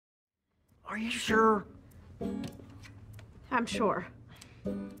Are you sure? I'm sure.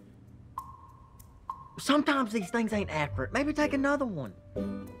 Sometimes these things ain't accurate. Maybe take another one.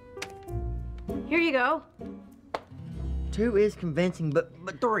 Here you go. 2 is convincing, but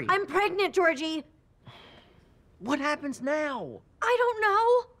 3. I'm pregnant, Georgie. What happens now? I don't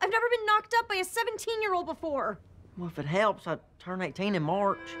know. I've never been knocked up by a 17-year-old before. Well, if it helps, I turn 18 in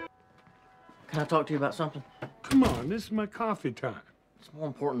March. Can I talk to you about something? Come on, this is my coffee time. It's more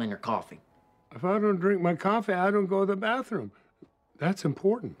important than your coffee. If I don't drink my coffee, I don't go to the bathroom. That's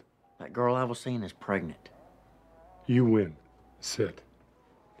important. That girl I was seeing is pregnant. You win. Sit.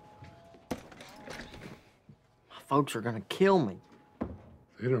 My folks are gonna kill me.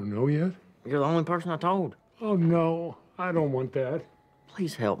 They don't know yet? You're the only person I told. Oh, no. I don't want that.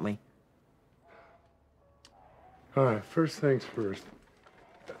 Please help me. All right, first things first.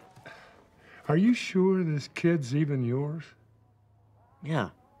 Are you sure this kid's even yours? Yeah,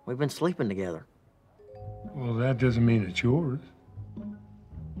 we've been sleeping together. Well, that doesn't mean it's yours.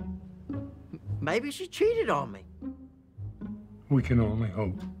 Maybe she cheated on me. We can only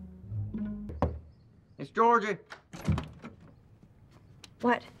hope. It's Georgie.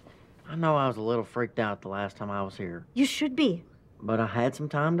 What? I know I was a little freaked out the last time I was here, You should be. but I had some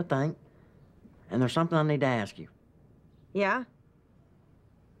time to think, and there's something I need to ask you. Yeah?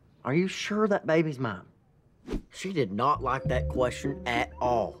 Are you sure that baby's mine? She did not like that question at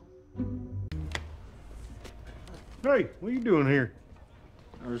all. Hey, what are you doing here?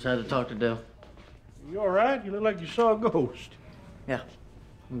 I just had to talk to Dell. You all right? You look like you saw a ghost. Yeah,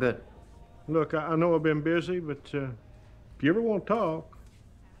 I'm good. Look, I know I've been busy, but if you ever want to talk,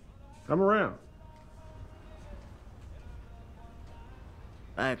 I'm around.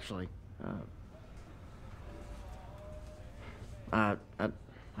 Actually, I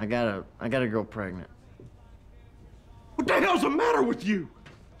got a girl pregnant. What the hell's the matter with you?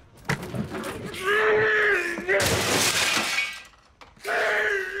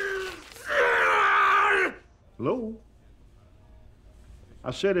 Hello?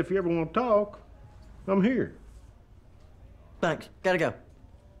 I said if you ever want to talk, I'm here. Thanks. Gotta go.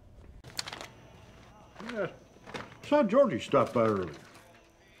 Yeah. Saw Georgie stop by earlier.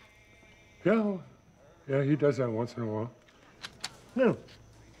 Yeah, he does that once in a while. Yeah.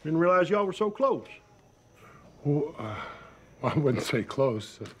 Didn't realize y'all were so close. Well, I wouldn't say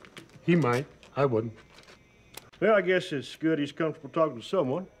close. He might. I wouldn't. Well, I guess it's good he's comfortable talking to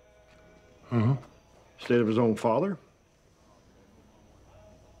someone. Uh-huh. Instead of his own father.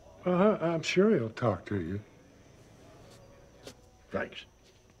 I'm sure he'll talk to you. Thanks.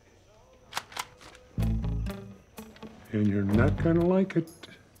 And you're not gonna like it.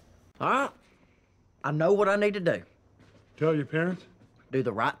 All right. I know what I need to do. Tell your parents? Do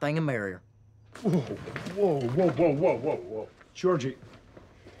the right thing and marry her. Whoa. Georgie,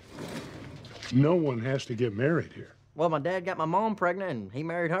 no one has to get married here. Well, my dad got my mom pregnant and he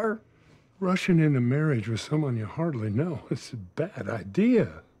married her. Rushing into marriage with someone you hardly know is a bad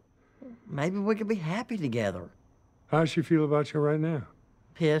idea. Maybe we could be happy together. How's she feel about you right now?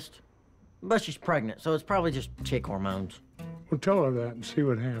 Pissed. But she's pregnant, so it's probably just chick hormones. Well, tell her that and see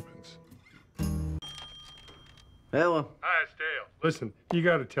what happens. Hello. Hi, it's Dale. Listen, you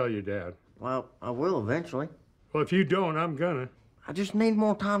gotta tell your dad. Well, I will eventually. Well, if you don't, I'm gonna. I just need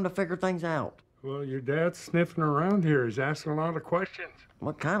more time to figure things out. Well, your dad's sniffing around here. He's asking a lot of questions.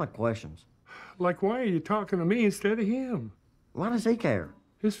 What kind of questions? Like, why are you talking to me instead of him? Why does he care?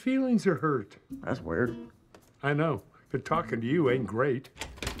 His feelings are hurt. That's weird. I know, but talking to you ain't great.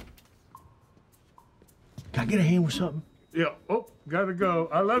 Can I get a hand with something? Yeah, oh, gotta go.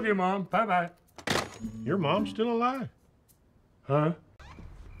 I love you, Mom. Bye-bye. Your mom's still alive. Huh?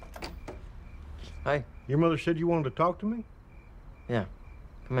 Hey. Your mother said you wanted to talk to me? Yeah.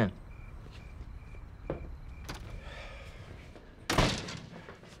 Come in.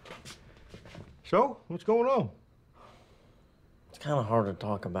 So, what's going on? It's kind of hard to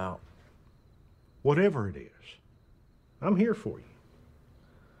talk about. Whatever it is, I'm here for you.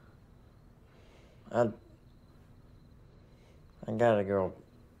 I got a girl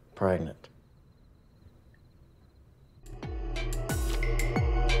pregnant.